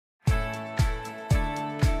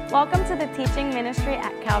Welcome to the teaching ministry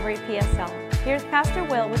at Calvary PSL. Here's Pastor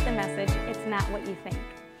Will with the message, It's Not What You Think.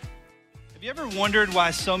 Have you ever wondered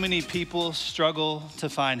why so many people struggle to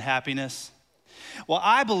find happiness? Well,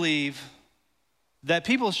 I believe that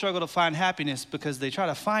people struggle to find happiness because they try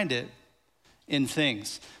to find it in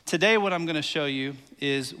things. Today, what I'm gonna show you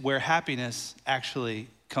is where happiness actually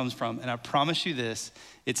comes from. And I promise you this,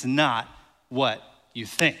 it's not what you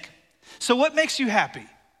think. So what makes you happy?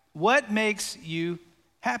 What makes you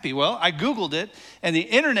happy? Well, I Googled it, and the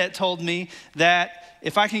internet told me that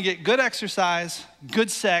if I can get good exercise,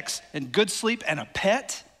 good sex, and good sleep, and a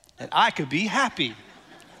pet, that I could be happy.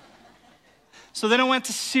 So then I went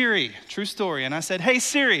to Siri, true story, and I said, hey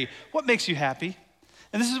Siri, what makes you happy?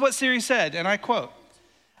 And this is what Siri said, and I quote,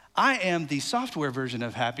 I am the software version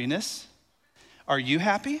of happiness. Are you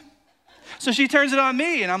happy? So she turns it on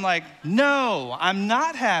me, and I'm like, no, I'm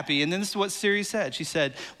not happy. And then this is what Siri said. She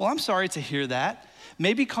said, well, I'm sorry to hear that.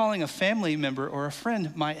 Maybe calling a family member or a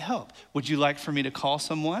friend might help. Would you like for me to call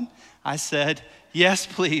someone? I said, yes,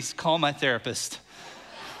 please, call my therapist.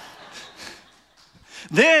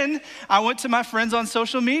 Then I went to my friends on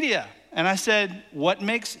social media and I said, what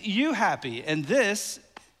makes you happy? And these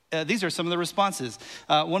are some of the responses.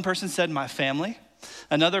 One person said, my family.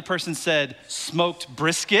 Another person said, smoked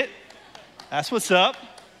brisket. That's what's up.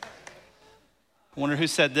 I wonder who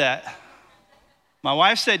said that. My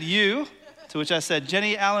wife said, you. To which I said,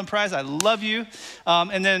 Jenny Allen Price, I love you.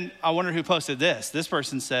 And then I wonder who posted this. This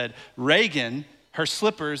person said, Reagan, her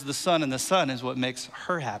slippers, the sun and the sun is what makes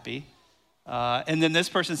her happy. And then this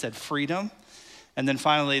person said, freedom. And then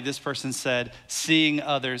finally, this person said, seeing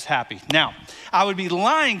others happy. Now, I would be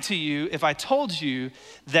lying to you if I told you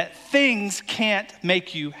that things can't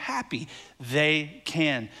make you happy. They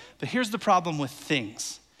can. But here's the problem with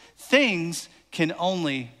things. Things can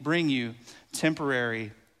only bring you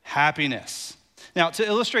temporary happiness. Now, to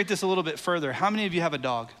illustrate this a little bit further, how many of you have a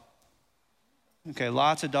dog? Okay,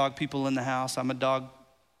 lots of dog people in the house. I'm a dog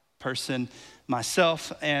person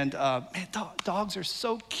myself, and man, dogs are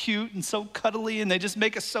so cute and so cuddly, and they just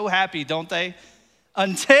make us so happy, don't they?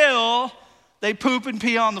 Until they poop and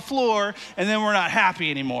pee on the floor, and then we're not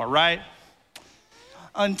happy anymore, right?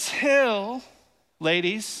 Until,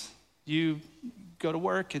 ladies, you go to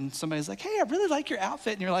work and somebody's like, hey, I really like your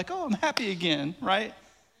outfit, and you're like, oh, I'm happy again, right?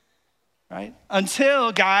 Right?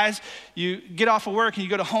 Until, guys, you get off of work and you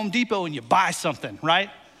go to Home Depot and you buy something, right?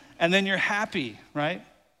 And then you're happy, right?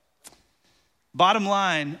 Bottom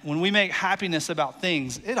line, when we make happiness about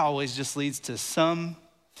things, it always just leads to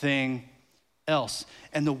something else.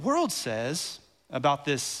 And the world says about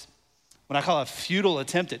this, what I call a futile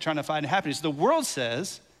attempt at trying to find happiness, the world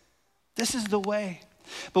says, this is the way.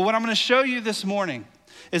 But what I'm gonna show you this morning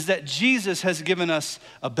is that Jesus has given us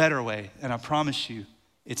a better way, and I promise you,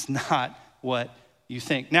 it's not what you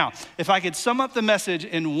think. Now, if I could sum up the message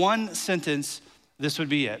in one sentence, this would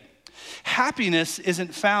be it. Happiness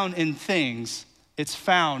isn't found in things, it's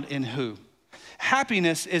found in who.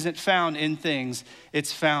 Happiness isn't found in things,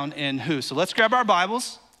 it's found in who. So let's grab our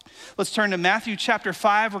Bibles. Let's turn to Matthew chapter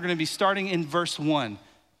 5. We're gonna be starting in verse 1.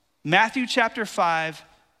 Matthew chapter 5,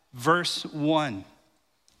 verse 1.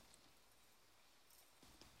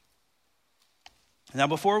 Now,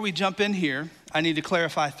 before we jump in here, I need to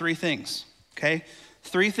clarify three things, okay?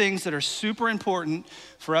 Three things that are super important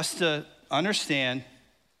for us to understand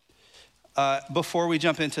before we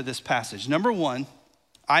jump into this passage. Number one,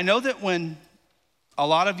 I know that when a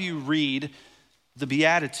lot of you read the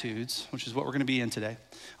Beatitudes, which is what we're gonna be in today,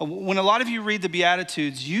 when a lot of you read the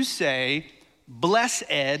Beatitudes, you say,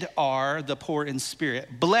 blessed are the poor in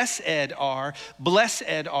spirit. Blessed are,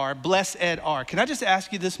 blessed are, blessed are. Can I just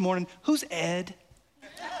ask you this morning, who's Ed?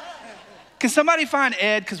 Can somebody find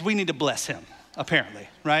Ed? Because we need to bless him, apparently,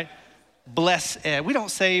 right? Bless Ed. We don't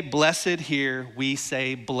say blessed here, we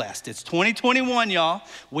say blessed. It's 2021, y'all.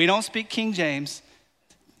 We don't speak King James.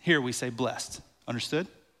 Here we say blessed. Understood?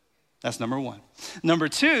 That's number one. Number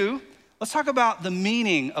two, let's talk about the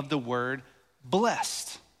meaning of the word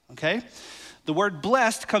blessed, okay? The word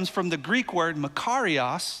blessed comes from the Greek word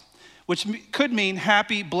makarios, which could mean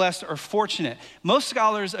happy, blessed, or fortunate. Most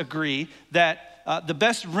scholars agree that the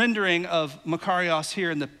best rendering of makarios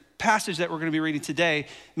here in the passage that we're going to be reading today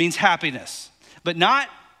means happiness, but not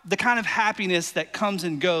the kind of happiness that comes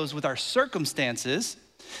and goes with our circumstances.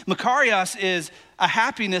 Makarios is a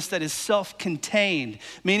happiness that is self-contained,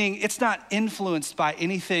 meaning it's not influenced by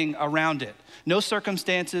anything around it. No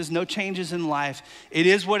circumstances, no changes in life. It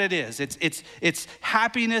is what it is. It's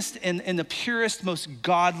happiness in the purest, most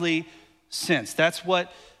godly sense. That's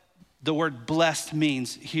what the word blessed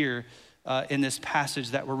means here in this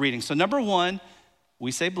passage that we're reading. So number one,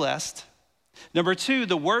 we say blessed. Number two,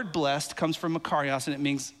 the word blessed comes from makarios, and it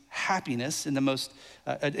means happiness in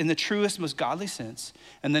the truest, most godly sense.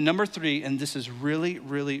 And then number three, and this is really,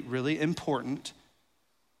 really, really important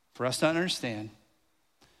for us to understand,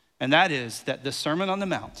 and that is that the Sermon on the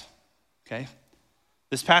Mount, okay?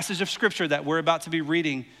 This passage of scripture that we're about to be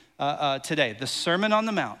reading today, the Sermon on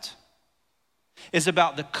the Mount, is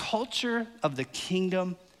about the culture of the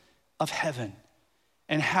kingdom of heaven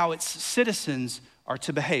and how its citizens are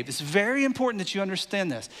to behave. It's very important that you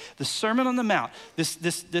understand this. The Sermon on the Mount,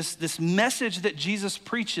 this message that Jesus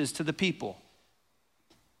preaches to the people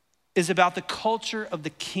is about the culture of the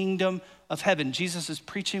kingdom of heaven. Jesus is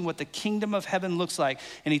preaching what the kingdom of heaven looks like,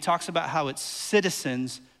 and he talks about how its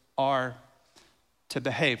citizens are to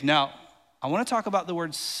behave. Now, I want to talk about the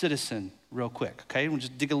word citizen real quick, okay? We'll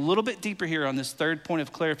just dig a little bit deeper here on this third point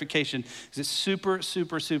of clarification because it's super,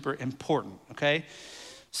 super, super important, okay?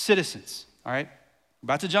 Citizens, all right? We're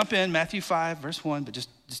about to jump in, Matthew 5, verse 1, but just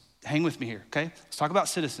hang with me here, okay? Let's talk about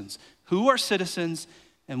citizens. Who are citizens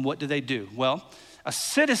and what do they do? Well, a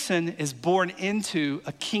citizen is born into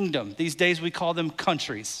a kingdom. These days we call them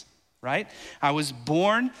countries, right? I was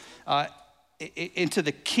born into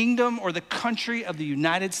the kingdom or the country of the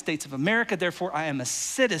United States of America. Therefore, I am a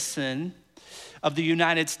citizen of the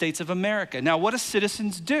United States of America. Now, what do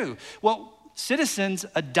citizens do? Well, citizens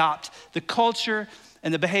adopt the culture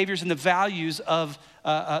and the behaviors and the values of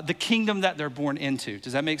the kingdom that they're born into.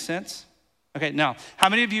 Does that make sense? Okay, now, how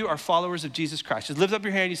many of you are followers of Jesus Christ? Just lift up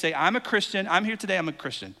your hand and you say, I'm a Christian. I'm here today, I'm a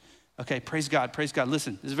Christian. Okay, praise God, praise God.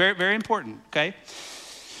 Listen, this is very, very important, okay?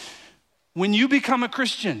 When you become a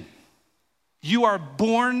Christian, you are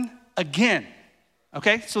born again,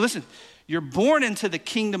 okay? So listen, you're born into the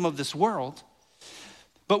kingdom of this world,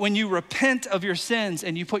 but when you repent of your sins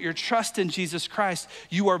and you put your trust in Jesus Christ,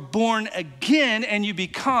 you are born again and you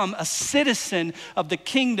become a citizen of the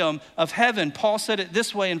kingdom of heaven. Paul said it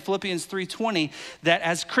this way in Philippians 3:20, that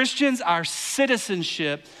as Christians, our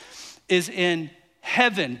citizenship is in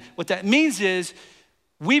heaven. What that means is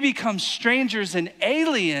we become strangers and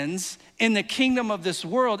aliens in the kingdom of this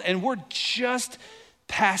world, and we're just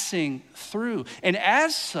passing through. And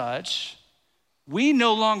as such, we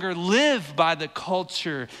no longer live by the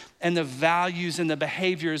culture and the values and the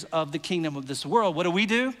behaviors of the kingdom of this world. What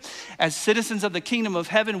do? As citizens of the kingdom of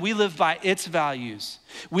heaven, we live by its values.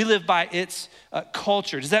 We live by its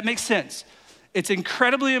culture. Does that make sense? It's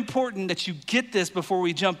incredibly important that you get this before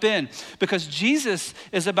we jump in, because Jesus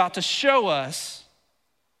is about to show us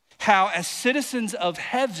how, as citizens of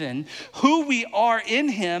heaven, who we are in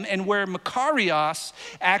him and where makarios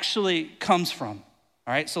actually comes from.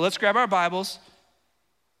 All right, so let's grab our Bibles.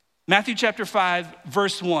 Matthew chapter 5,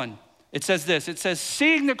 verse 1. It says this. It says,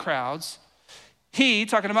 seeing the crowds, he,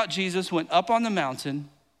 talking about Jesus, went up on the mountain,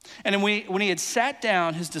 and when he had sat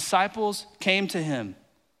down, his disciples came to him.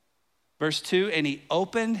 Verse 2, and he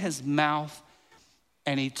opened his mouth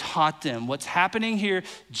and he taught them. What's happening here,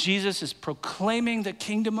 Jesus is proclaiming the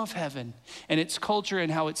kingdom of heaven and its culture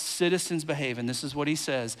and how its citizens behave. And this is what he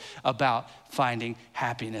says about finding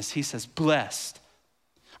happiness. He says, blessed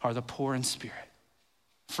are the poor in spirit,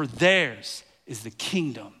 for theirs is the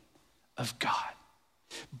kingdom of God.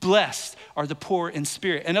 Blessed are the poor in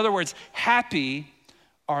spirit. In other words, happy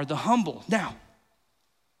are the humble. Now,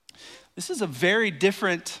 this is a very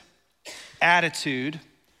different attitude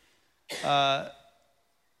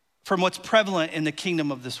from what's prevalent in the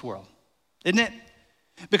kingdom of this world, isn't it?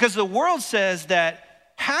 Because the world says that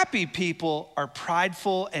happy people are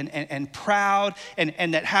prideful and proud,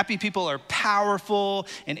 and that happy people are powerful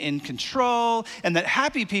and in control, and that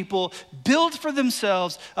happy people build for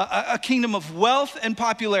themselves a kingdom of wealth and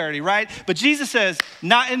popularity, right? But Jesus says,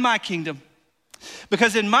 not in my kingdom.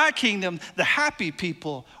 Because in my kingdom, the happy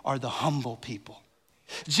people are the humble people.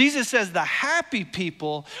 Jesus says the happy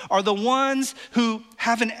people are the ones who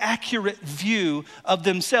have an accurate view of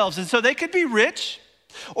themselves. And so they could be rich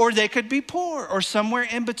or they could be poor or somewhere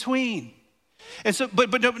in between. And so,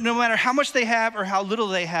 but no matter how much they have or how little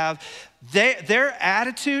they have, their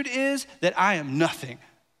attitude is that I am nothing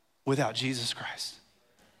without Jesus Christ.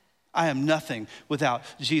 I am nothing without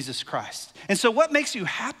Jesus Christ. And so what makes you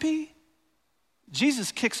happy?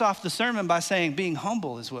 Jesus kicks off the sermon by saying being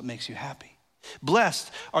humble is what makes you happy.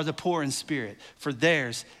 Blessed are the poor in spirit, for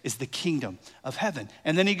theirs is the kingdom of heaven.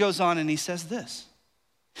 And then he goes on and he says this.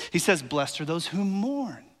 He says, blessed are those who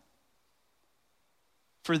mourn,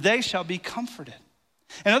 for they shall be comforted.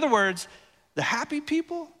 In other words, the happy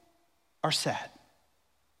people are sad.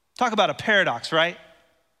 Talk about a paradox, right?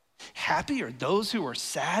 Happy are those who are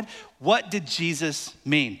sad. What did Jesus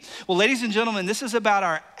mean? Well, ladies and gentlemen, this is about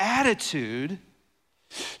our attitude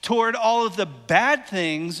toward all of the bad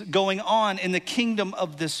things going on in the kingdom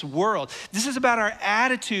of this world. This is about our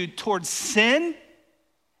attitude towards sin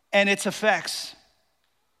and its effects,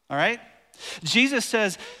 all right? Jesus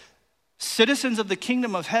says, citizens of the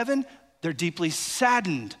kingdom of heaven, they're deeply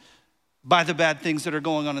saddened by the bad things that are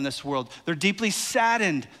going on in this world. They're deeply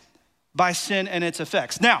saddened by sin and its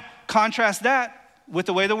effects. Now, contrast that with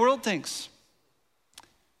the way the world thinks.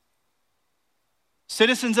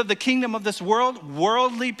 Citizens of the kingdom of this world,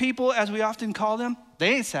 worldly people, as we often call them,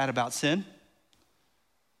 they ain't sad about sin,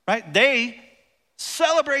 right? They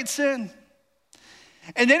celebrate sin.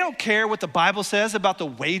 And they don't care what the Bible says about the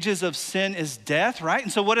wages of sin is death, right?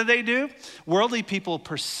 And so what do? Worldly people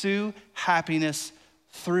pursue happiness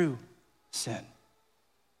through sin.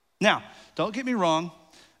 Now, don't get me wrong.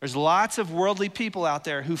 There's lots of worldly people out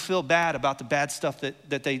there who feel bad about the bad stuff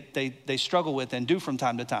that they struggle with and do from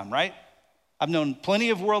time to time, right? I've known plenty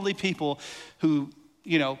of worldly people who,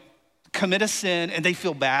 commit a sin and they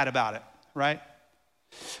feel bad about it, right?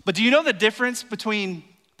 But do you know the difference between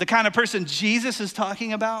the kind of person Jesus is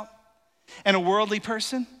talking about and a worldly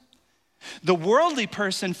person? The worldly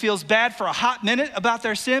person feels bad for a hot minute about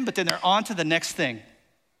their sin, but then they're on to the next thing.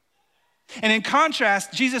 And in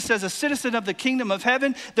contrast, Jesus says a citizen of the kingdom of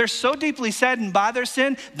heaven, they're so deeply saddened by their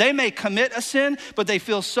sin, they may commit a sin, but they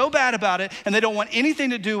feel so bad about it and they don't want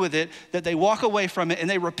anything to do with it that they walk away from it and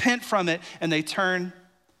they repent from it and they turn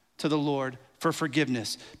to the Lord for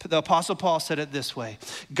forgiveness. The Apostle Paul said it this way,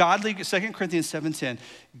 2 Corinthians 7:10,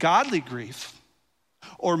 godly grief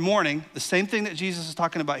or mourning, the same thing that Jesus is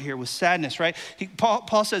talking about here with sadness, right?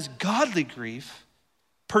 Paul says godly grief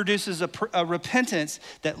produces a repentance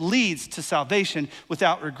that leads to salvation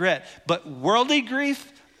without regret. But worldly grief,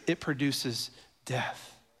 it produces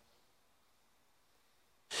death.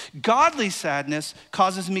 Godly sadness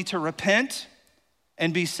causes me to repent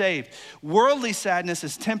and be saved. Worldly sadness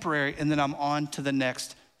is temporary, and then I'm on to the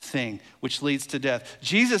next thing, which leads to death.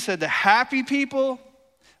 Jesus said the happy people,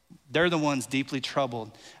 they're the ones deeply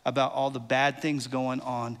troubled about all the bad things going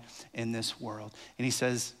on in this world. And he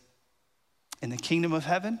says, in the kingdom of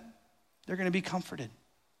heaven, they're going to be comforted.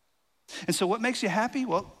 And so what makes you happy?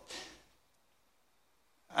 Well,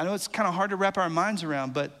 I know it's kind of hard to wrap our minds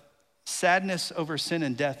around, but sadness over sin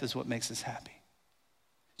and death is what makes us happy.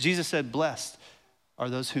 Jesus said, blessed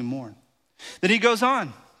are those who mourn. Then he goes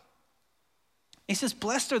on. He says,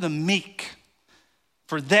 blessed are the meek,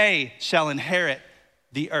 for they shall inherit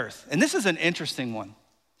the earth. And this is an interesting one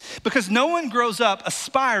because no one grows up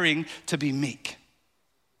aspiring to be meek.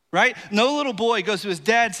 Right? No little boy goes to his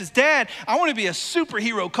dad and says, Dad, I want to be a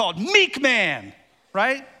superhero called Meek Man,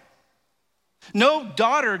 right? No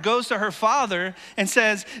daughter goes to her father and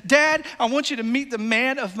says, Dad, I want you to meet the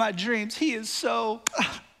man of my dreams. He is so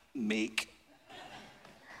meek.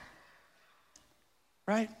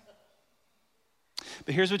 Right?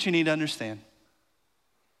 But here's what you need to understand.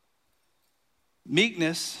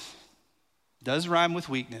 Meekness does rhyme with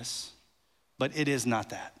weakness, but it is not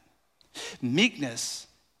that. Meekness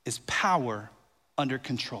is power under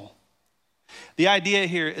control. The idea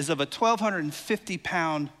here is of a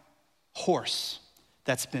 1,250-pound horse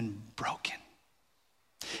that's been broken.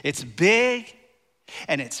 It's big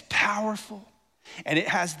and it's powerful and it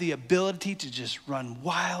has the ability to just run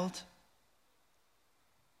wild.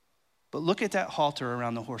 But look at that halter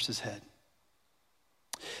around the horse's head.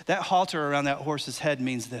 That halter around that horse's head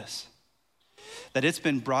means this, that it's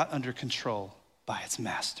been brought under control by its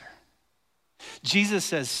master. Jesus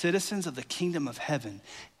says citizens of the kingdom of heaven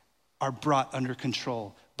are brought under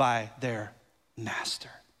control by their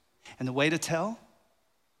master. And the way to tell?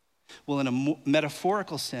 Well, in a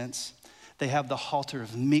metaphorical sense, they have the halter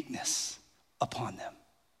of meekness upon them.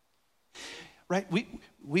 Right?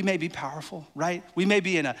 We may be powerful, right? We may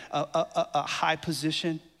be in a high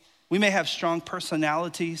position. We may have strong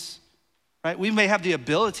personalities, right? We may have the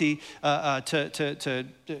ability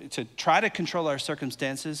to try to control our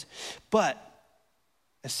circumstances, but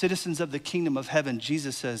as citizens of the kingdom of heaven,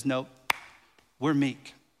 Jesus says, nope, we're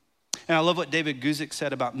meek. And I love what David Guzik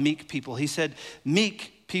said about meek people. He said,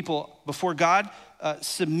 meek people before God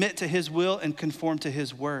submit to his will and conform to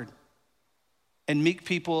his word. And meek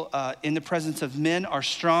people in the presence of men are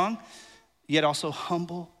strong, yet also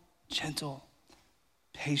humble, gentle,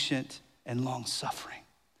 patient, and long-suffering.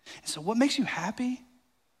 And so what makes you happy?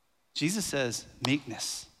 Jesus says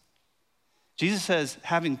meekness. Jesus says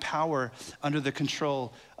having power under the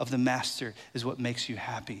control of the master is what makes you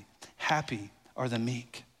happy. Happy are the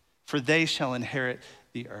meek, for they shall inherit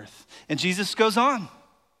the earth. And Jesus goes on.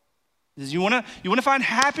 He says, you want to find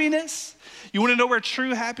happiness? You want to know where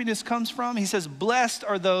true happiness comes from? He says, blessed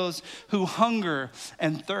are those who hunger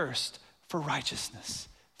and thirst for righteousness,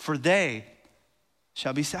 for they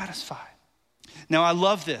shall be satisfied. Now, I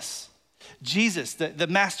love this. Jesus, the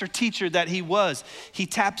master teacher that he was, he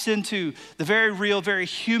taps into the very real, very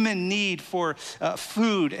human need for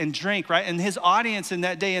food and drink, right? And his audience in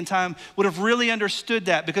that day and time would have really understood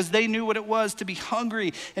that because they knew what it was to be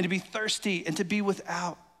hungry and to be thirsty and to be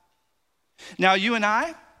without. Now, you and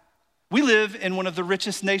I, we live in one of the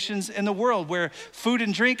richest nations in the world where food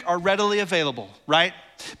and drink are readily available, right?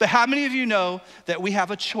 But how many of you know that we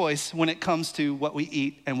have a choice when it comes to what we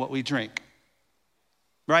eat and what we drink,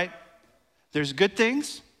 right? There's good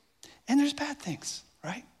things and there's bad things,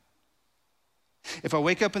 right? If I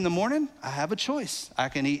wake up in the morning, I have a choice. I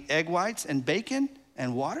can eat egg whites and bacon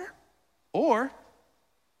and water, or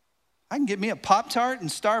I can get me a Pop-Tart and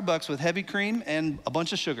Starbucks with heavy cream and a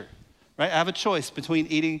bunch of sugar, right? I have a choice between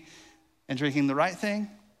eating and drinking the right thing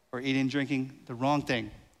or eating and drinking the wrong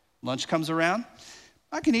thing. Lunch comes around,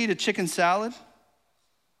 I can eat a chicken salad,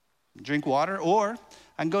 drink water, or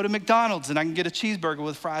I can go to McDonald's and I can get a cheeseburger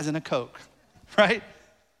with fries and a Coke. Right?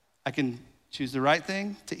 I can choose the right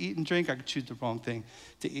thing to eat and drink. I can choose the wrong thing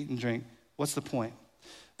to eat and drink. What's the point?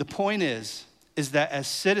 The point is that as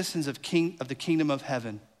citizens of the kingdom of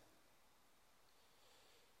heaven,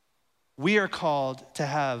 we are called to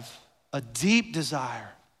have a deep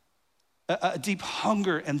desire, a deep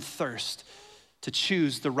hunger and thirst to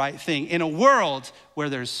choose the right thing in a world where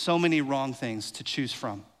there's so many wrong things to choose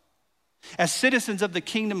from. As citizens of the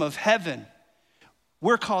kingdom of heaven,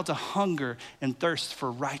 we're called to hunger and thirst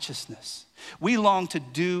for righteousness. We long to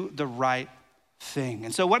do the right thing.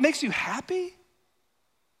 And so what makes you happy?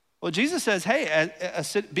 Well, Jesus says, hey,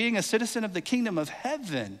 being a citizen of the kingdom of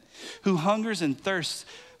heaven who hungers and thirsts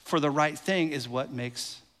for the right thing is what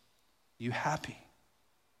makes you happy.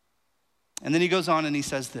 And then he goes on and he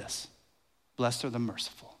says this, blessed are the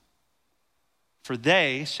merciful, for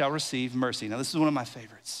they shall receive mercy. Now, this is one of my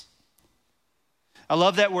favorites. I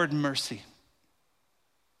love that word mercy.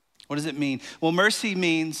 What does it mean? Well, mercy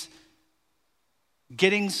means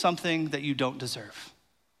getting something that you don't deserve.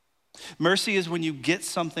 Mercy is when you get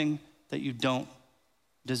something that you don't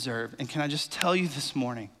deserve. And can I just tell you this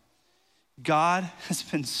morning, God has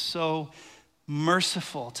been so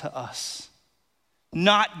merciful to us,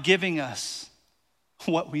 not giving us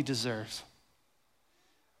what we deserve.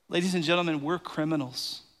 Ladies and gentlemen, we're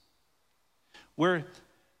criminals. We're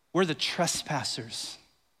the trespassers.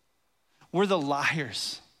 We're the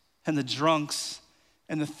liars and the drunks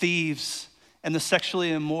and the thieves and the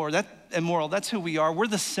sexually immoral. That's who we are. We're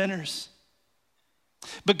the sinners.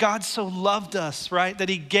 But God so loved us, right, that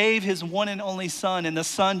he gave his one and only son, and the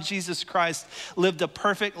son, Jesus Christ, lived a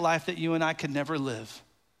perfect life that you and I could never live.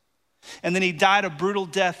 And then he died a brutal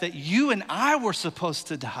death that you and I were supposed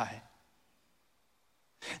to die.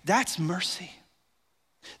 That's mercy.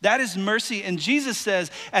 That is mercy. And Jesus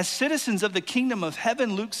says, as citizens of the kingdom of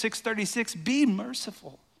heaven, Luke 6:36, be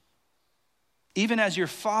merciful, even as your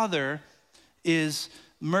Father is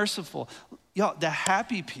merciful. Y'all, the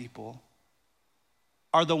happy people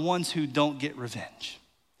are the ones who don't get revenge.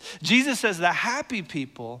 Jesus says the happy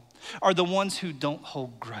people are the ones who don't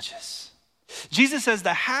hold grudges. Jesus says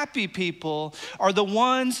the happy people are the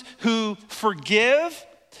ones who forgive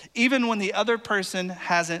even when the other person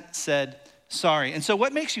hasn't said sorry. And so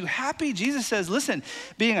what makes you happy? Jesus says, listen,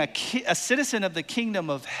 being a citizen of the kingdom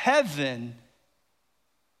of heaven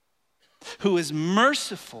who is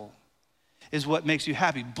merciful is what makes you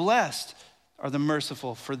happy. Blessed are the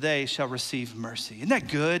merciful, for they shall receive mercy. Isn't that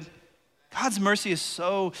good? God's mercy is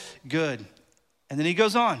so good. And then he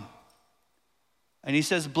goes on and he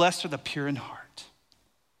says, blessed are the pure in heart,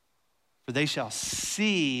 for they shall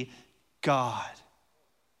see God.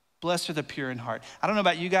 Blessed are the pure in heart. I don't know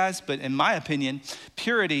about you guys, but in my opinion,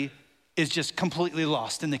 purity is just completely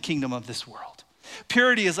lost in the kingdom of this world.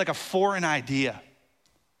 Purity is like a foreign idea.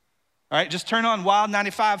 All right, just turn on Wild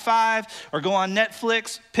 95.5 or go on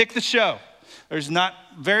Netflix, pick the show. There's not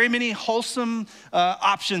very many wholesome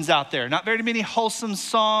options out there, not very many wholesome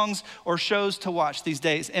songs or shows to watch these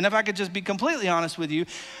days. And if I could just be completely honest with you,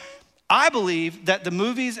 I believe that the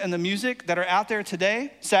movies and the music that are out there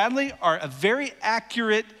today, sadly, are a very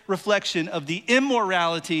accurate reflection of the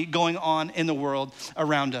immorality going on in the world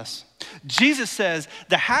around us. Jesus says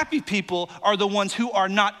the happy people are the ones who are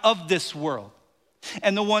not of this world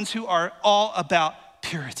and the ones who are all about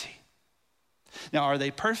purity. Now, are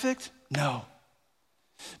they perfect? No.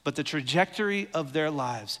 But the trajectory of their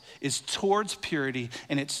lives is towards purity,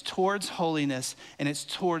 and it's towards holiness, and it's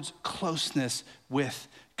towards closeness with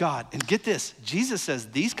God. And get this, Jesus says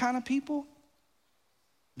these kind of people,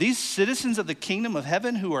 these citizens of the kingdom of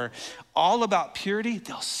heaven who are all about purity,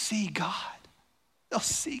 they'll see God. They'll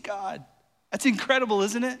see God. That's incredible,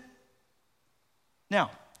 isn't it?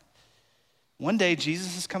 Now, one day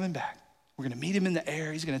Jesus is coming back. We're gonna meet him in the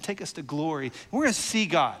air. He's gonna take us to glory. And we're gonna see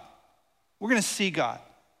God. We're gonna see God.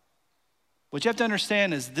 What you have to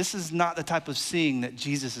understand is this is not the type of seeing that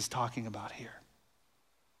Jesus is talking about here.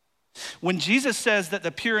 When Jesus says that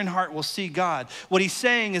the pure in heart will see God, what he's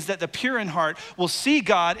saying is that the pure in heart will see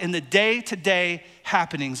God in the day-to-day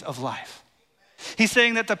happenings of life. He's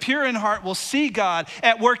saying that the pure in heart will see God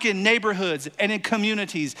at work in neighborhoods and in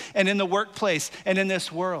communities and in the workplace and in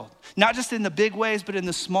this world. Not just in the big ways, but in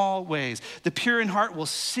the small ways. The pure in heart will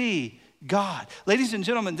see God. Ladies and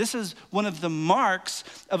gentlemen, this is one of the marks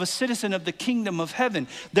of a citizen of the kingdom of heaven.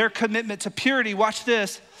 Their commitment to purity, watch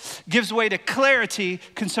this, gives way to clarity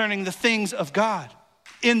concerning the things of God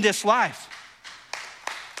in this life.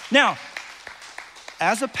 Now,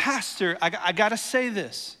 as a pastor, I gotta say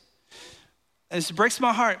this. This breaks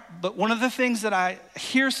my heart, but one of the things that I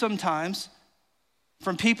hear sometimes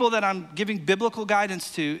from people that I'm giving biblical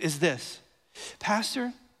guidance to is this: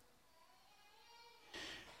 Pastor,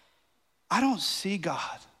 I don't see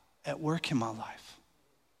God at work in my life.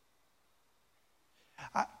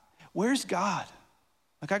 Where's God?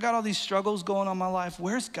 Like, I got all these struggles going on in my life.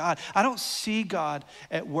 Where's God? I don't see God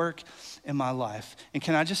at work in my life. And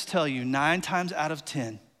can I just tell you, 9 times out of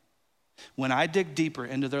 10, when I dig deeper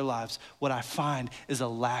into their lives, what I find is a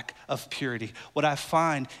lack of purity. What I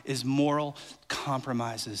find is moral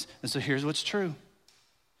compromises. And so here's what's true.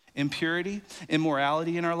 Impurity,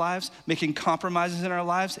 immorality in our lives, making compromises in our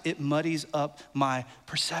lives, it muddies up my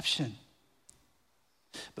perception.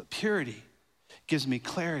 But purity gives me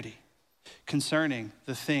clarity concerning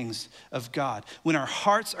the things of God. When our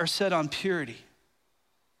hearts are set on purity,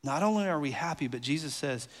 not only are we happy, but Jesus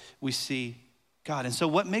says we see God. And so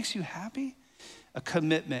what makes you happy? A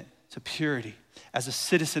commitment to purity as a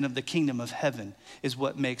citizen of the kingdom of heaven is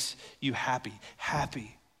what makes you happy.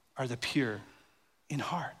 Happy are the pure in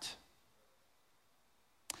heart.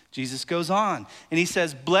 Jesus goes on and he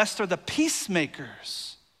says, blessed are the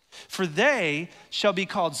peacemakers, for they shall be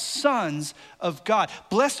called sons of God.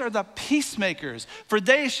 Blessed are the peacemakers, for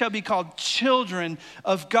they shall be called children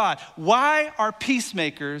of God. Why are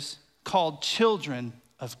peacemakers called children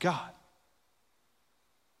of God?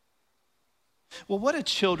 Well, what do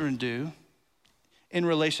children do in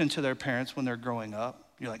relation to their parents when they're growing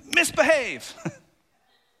up? You're like, misbehave.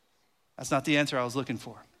 That's not the answer I was looking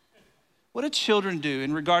for. What do children do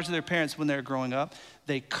in regards to their parents when they're growing up?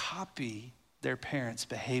 They copy their parents'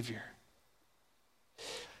 behavior.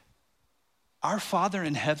 Our Father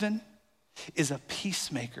in heaven is a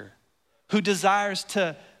peacemaker who desires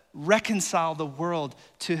to reconcile the world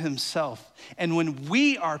to himself. And when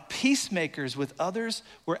we are peacemakers with others,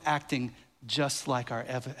 we're acting just like our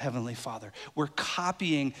Heavenly Father. We're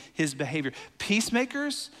copying his behavior.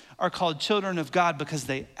 Peacemakers are called children of God because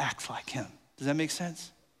they act like him. Does that make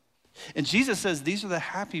sense? And Jesus says, these are the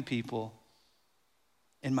happy people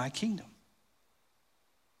in my kingdom.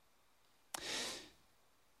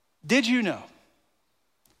 Did you know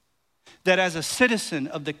that as a citizen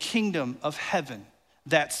of the kingdom of heaven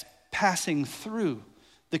that's passing through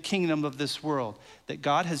the kingdom of this world, that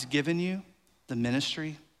God has given you the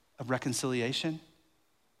ministry of reconciliation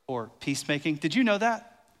or peacemaking? Did you know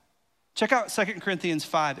that? Check out 2 Corinthians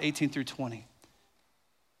 5, 18 through 20.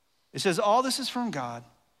 It says, all this is from God,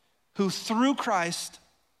 who through Christ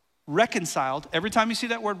reconciled. Every time you see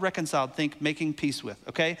that word reconciled, think making peace with,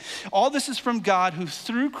 okay? All this is from God, who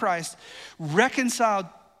through Christ reconciled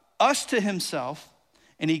us to himself,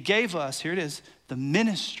 and he gave us, here it is, the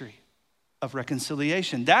ministry of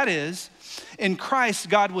reconciliation. That is, in Christ,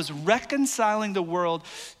 God was reconciling the world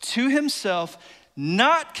to himself,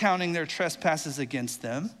 not counting their trespasses against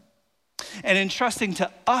them, and entrusting to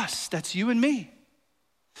us, that's you and me,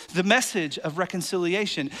 the message of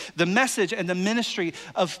reconciliation, the message and the ministry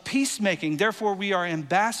of peacemaking. Therefore, we are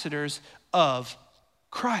ambassadors of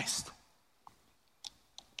Christ.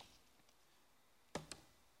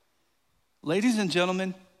 Ladies and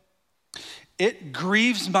gentlemen, it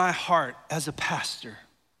grieves my heart as a pastor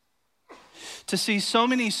to see so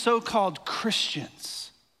many so-called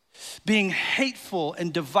Christians being hateful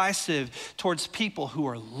and divisive towards people who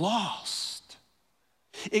are lost.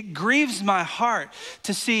 It grieves my heart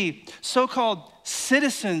to see so-called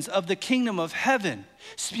citizens of the kingdom of heaven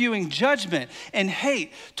spewing judgment and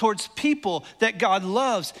hate towards people that God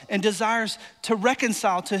loves and desires to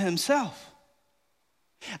reconcile to himself.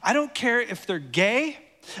 I don't care if they're gay,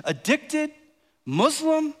 addicted,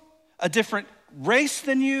 Muslim, a different race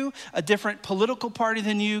than you, a different political party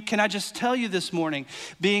than you. Can I just tell you this morning,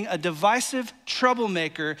 being a divisive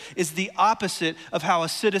troublemaker is the opposite of how a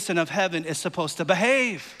citizen of heaven is supposed to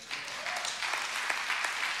behave.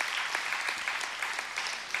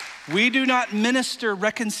 We do not minister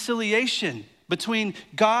reconciliation between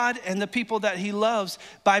God and the people that he loves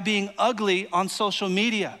by being ugly on social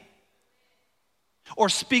media or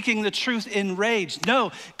speaking the truth in rage.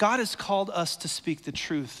 No, God has called us to speak the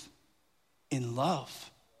truth in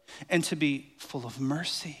love and to be full of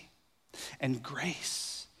mercy and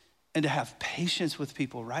grace and to have patience with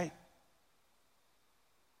people, right?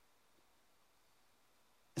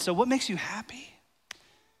 And so what makes you happy?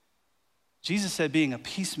 Jesus said being a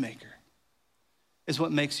peacemaker is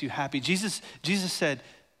what makes you happy. Jesus said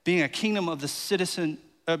being a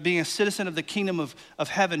citizen of the kingdom of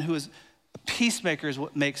heaven who is a peacemaker is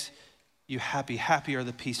what makes you happy. Happy are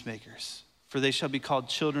the peacemakers, for they shall be called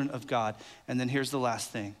children of God. And then here's the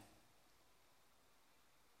last thing.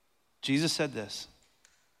 Jesus said this.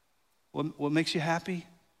 What makes you happy?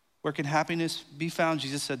 Where can happiness be found?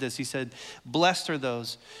 Jesus said this. He said, blessed are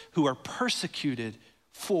those who are persecuted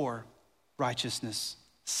for righteousness'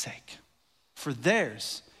 sake, for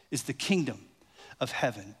theirs is the kingdom of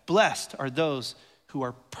heaven. Blessed are those who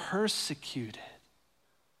are persecuted.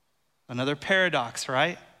 Another paradox,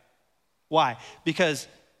 right? Why? Because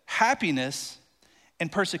happiness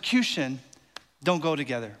and persecution don't go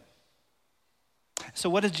together. So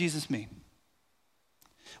what does Jesus mean?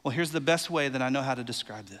 Well, here's the best way that I know how to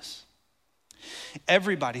describe this.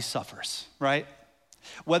 Everybody suffers, right?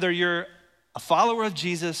 Whether you're a follower of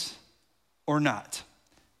Jesus or not,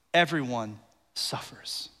 everyone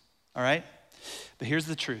suffers, all right? But here's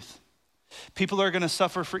the truth. People are gonna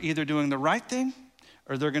suffer for either doing the right thing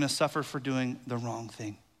or they're gonna suffer for doing the wrong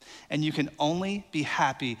thing. And you can only be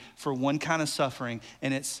happy for one kind of suffering,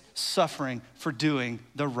 and it's suffering for doing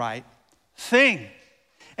the right thing.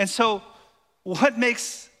 And so what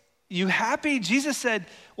makes you happy? Jesus said,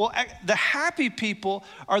 well, the happy people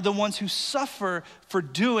are the ones who suffer for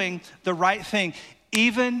doing the right thing,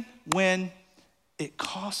 even when it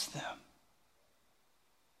costs them.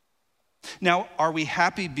 Now, are we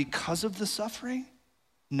happy because of the suffering?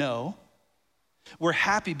 No. We're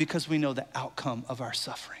happy because we know the outcome of our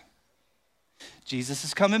suffering. Jesus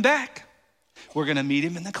is coming back. We're gonna meet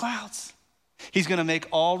him in the clouds. He's gonna make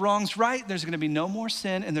all wrongs right. There's gonna be no more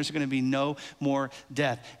sin and there's gonna be no more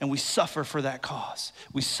death. And we suffer for that cause.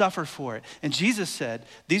 We suffer for it. And Jesus said,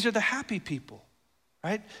 these are the happy people,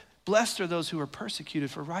 right? Blessed are those who are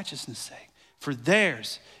persecuted for righteousness' sake, for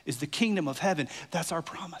theirs is the kingdom of heaven. That's our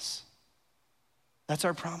promise. That's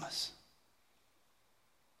our promise.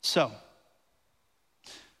 So,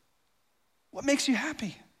 what makes you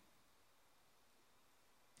happy?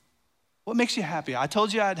 What makes you happy? I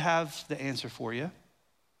told you I'd have the answer for you.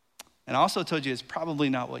 And I also told you it's probably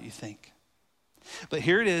not what you think. But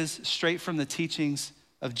here it is, straight from the teachings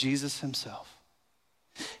of Jesus himself.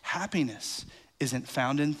 Happiness isn't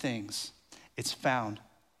found in things, it's found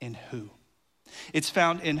in who. It's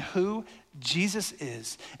found in who Jesus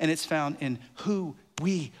is, and it's found in who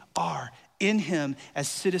we are in him as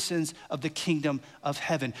citizens of the kingdom of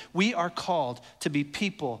heaven. We are called to be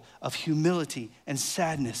people of humility and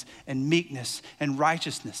sadness and meekness and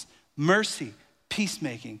righteousness, mercy,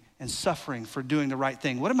 peacemaking, and suffering for doing the right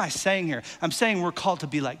thing. What am I saying here? I'm saying we're called to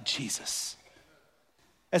be like Jesus.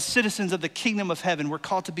 As citizens of the kingdom of heaven, we're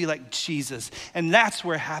called to be like Jesus, and that's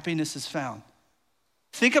where happiness is found.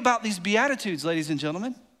 Think about these Beatitudes, ladies and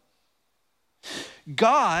gentlemen.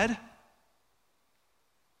 God,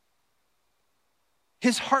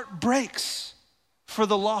 his heart breaks for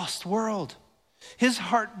the lost world. His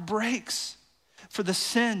heart breaks for the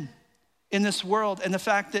sin in this world and the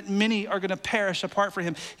fact that many are gonna perish apart from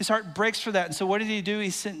him. His heart breaks for that. And so what did he do? He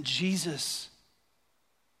sent Jesus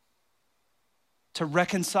to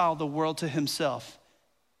reconcile the world to himself.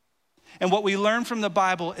 And what we learn from the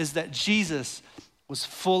Bible is that Jesus was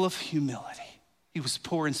full of humility. He was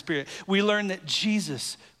poor in spirit. We learn that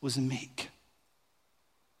Jesus was meek.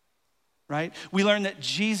 Right? We learn that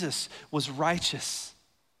Jesus was righteous.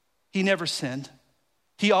 He never sinned.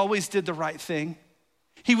 He always did the right thing.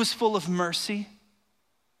 He was full of mercy,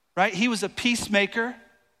 right? He was a peacemaker,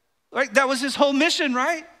 right? That was his whole mission,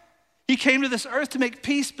 right? He came to this earth to make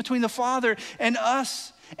peace between the Father and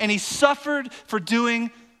us, and he suffered for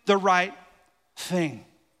doing the right thing.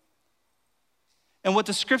 And what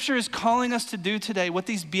the scripture is calling us to do today, what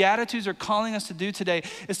these Beatitudes are calling us to do today,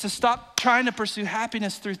 is to stop trying to pursue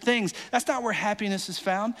happiness through things. That's not where happiness is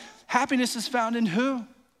found. Happiness is found in who?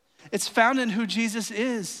 It's found in who Jesus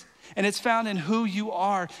is. And it's found in who you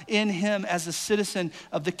are in him as a citizen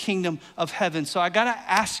of the kingdom of heaven. So I gotta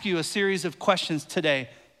ask you a series of questions today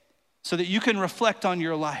so that you can reflect on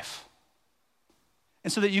your life.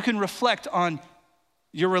 And so that you can reflect on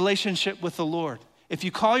your relationship with the Lord. If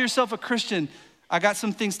you call yourself a Christian, I got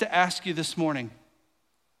some things to ask you this morning.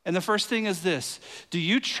 And the first thing is this: do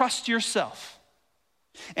you trust yourself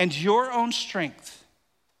and your own strength?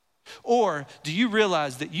 Or do you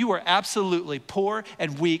realize that you are absolutely poor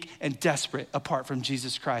and weak and desperate apart from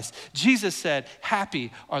Jesus Christ? Jesus said,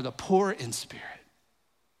 happy are the poor in spirit.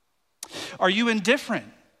 Are you indifferent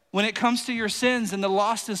when it comes to your sins and the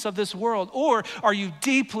lostness of this world? Or are you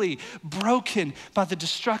deeply broken by the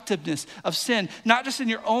destructiveness of sin, not just in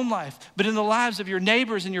your own life, but in the lives of your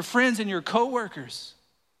neighbors and your friends and your coworkers?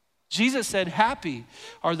 Jesus said, happy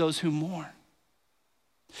are those who mourn.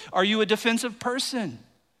 Are you a defensive person?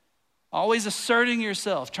 Always asserting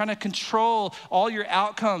yourself, trying to control all your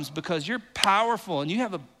outcomes because you're powerful and you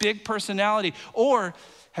have a big personality? Or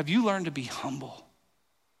have you learned to be humble?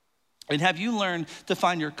 And have you learned to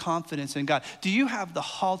find your confidence in God? Do you have the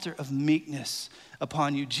halter of meekness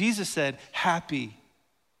upon you? Jesus said, happy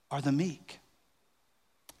are the meek.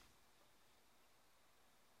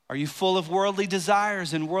 Are you full of worldly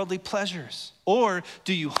desires and worldly pleasures? Or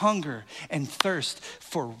do you hunger and thirst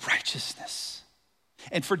for righteousness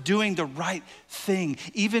and for doing the right thing,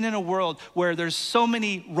 even in a world where there's so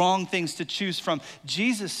many wrong things to choose from?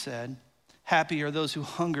 Jesus said, happy are those who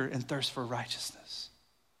hunger and thirst for righteousness.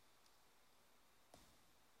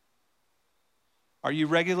 Are you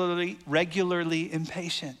regularly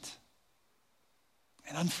impatient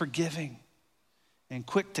and unforgiving and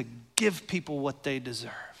quick to give people what they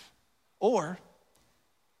deserve? Or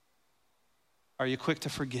are you quick to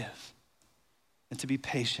forgive and to be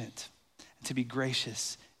patient and to be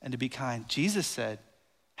gracious and to be kind? Jesus said,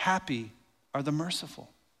 happy are the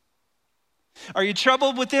merciful. Are you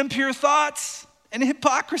troubled with impure thoughts and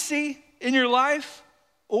hypocrisy in your life?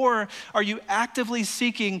 Or are you actively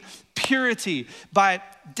seeking purity by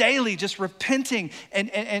daily just repenting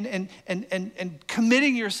and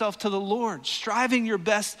committing yourself to the Lord, striving your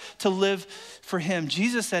best to live for him?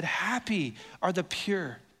 Jesus said, happy are the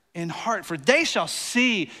pure in heart, for they shall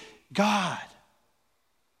see God.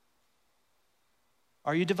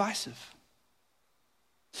 Are you divisive?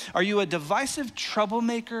 Are you a divisive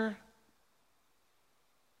troublemaker?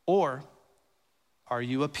 Or are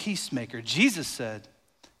you a peacemaker? Jesus said,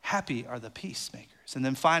 happy are the peacemakers. And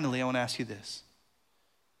then finally, I want to ask you this.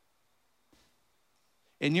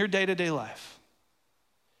 In your day-to-day life,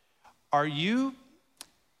 are you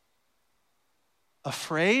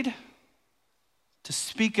afraid to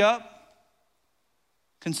speak up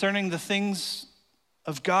concerning the things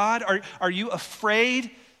of God? Are you afraid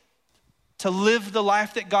to live the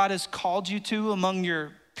life that God has called you to among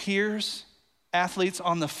your peers, athletes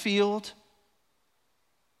on the field,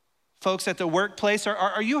 folks at the workplace?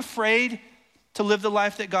 Are you afraid to live the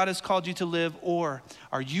life that God has called you to live? Or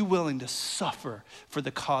are you willing to suffer for the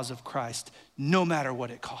cause of Christ, no matter what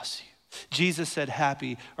it costs you? Jesus said,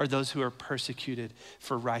 happy are those who are persecuted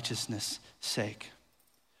for righteousness' sake.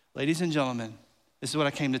 Ladies and gentlemen, this is what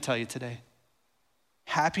I came to tell you today.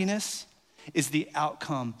 Happiness is the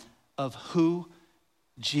outcome of who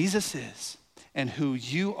Jesus is and who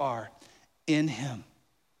you are in him.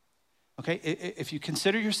 Okay, if you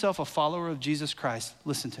consider yourself a follower of Jesus Christ,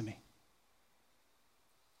 listen to me.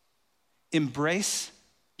 Embrace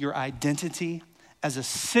your identity as a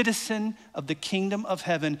citizen of the kingdom of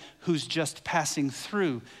heaven who's just passing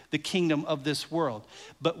through the kingdom of this world.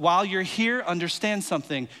 But while you're here, understand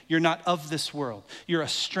something. You're not of this world. You're a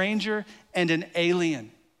stranger and an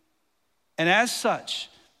alien. And as such,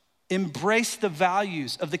 embrace the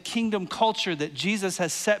values of the kingdom culture that Jesus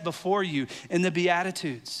has set before you in the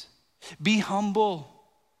Beatitudes. Be humble.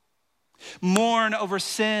 Mourn over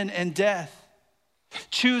sin and death.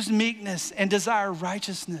 Choose meekness and desire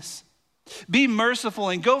righteousness. Be merciful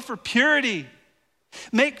and go for purity.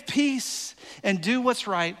 Make peace and do what's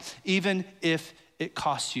right, even if it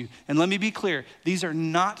costs you. And let me be clear, these are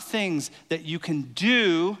not things that you can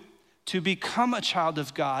do to become a child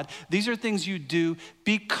of God. These are things you do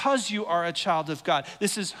because you are a child of God.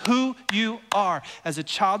 This is who you are as a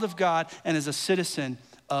child of God and as a citizen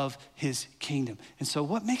of his kingdom. And so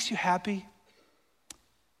what makes you happy?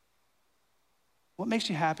 What makes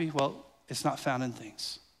you happy? Well, it's not found in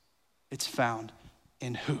things. It's found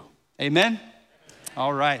in who? Amen?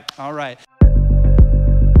 All right.